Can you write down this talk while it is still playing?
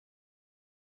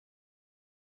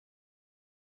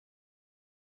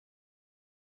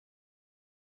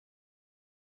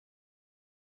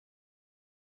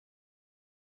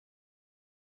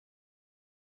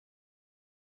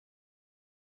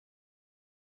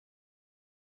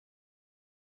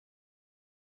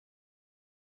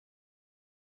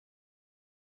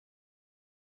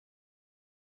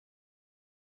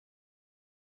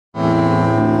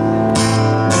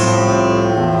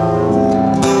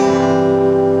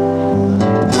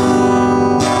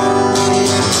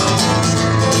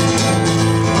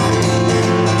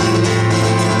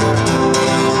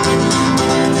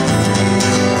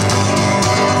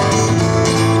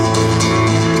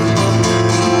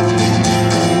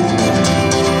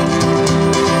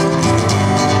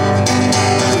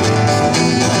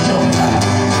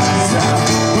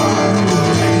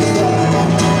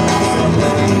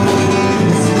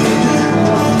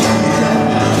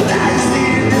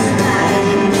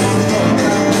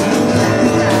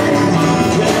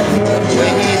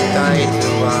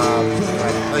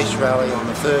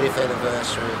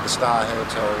anniversary of the Star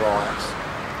Hotel riots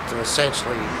to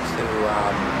essentially do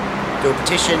a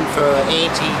petition for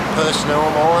anti-personnel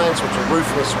mines, which are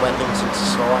ruthless weapons in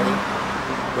society.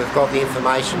 We've got the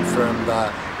information from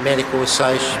the Medical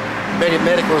Association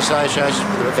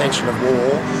for the Prevention of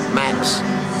War, MAPS,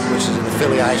 which is an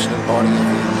affiliation and body of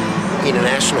the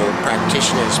international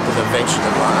practitioners for the prevention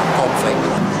of conflict.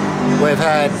 We've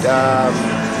had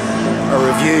a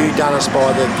review done us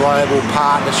by the Global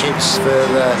Partnerships for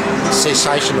the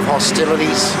Cessation of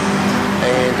Hostilities,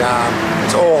 and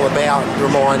it's all about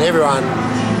remind everyone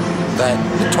that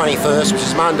the 21st, which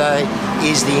is Monday,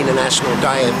 is the International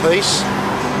Day of Peace,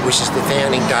 which is the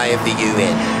founding day of the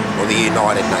UN, or the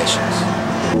United Nations.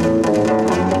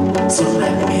 So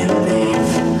let me leave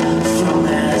from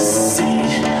this seat,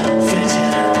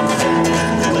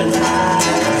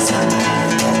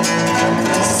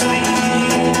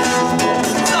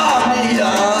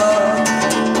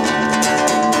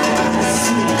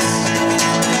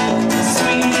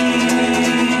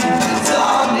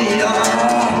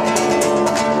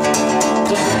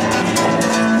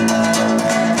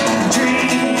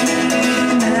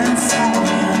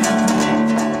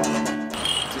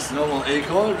 normal A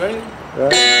chord, right?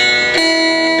 Right.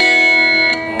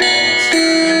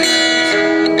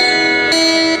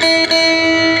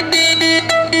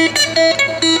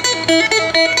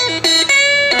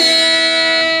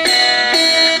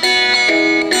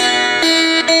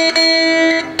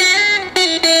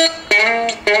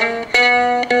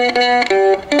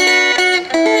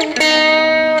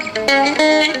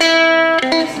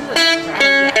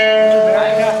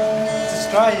 It's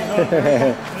Australia,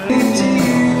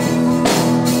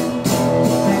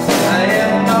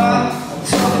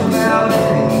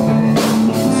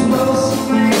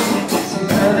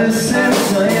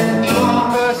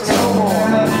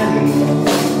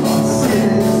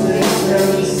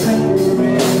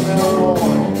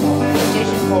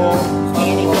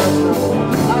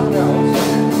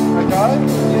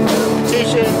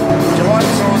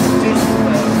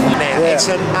 It's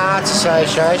an arts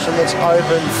association that's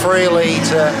open freely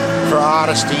for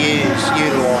artists to utilise.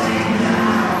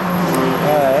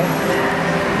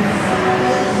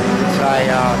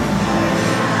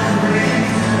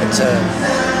 It's a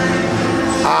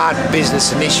art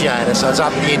business initiator, so it's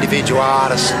up to the individual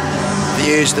artists to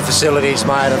use the facilities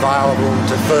made available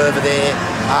to further their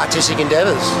artistic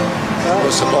endeavours.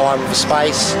 We'll supply them with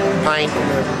space, paint,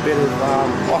 and a bit of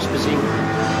hospicing.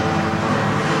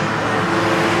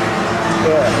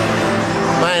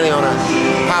 Mainly on a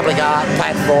public art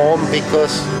platform,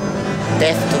 because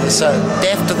death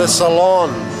to the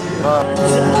salon.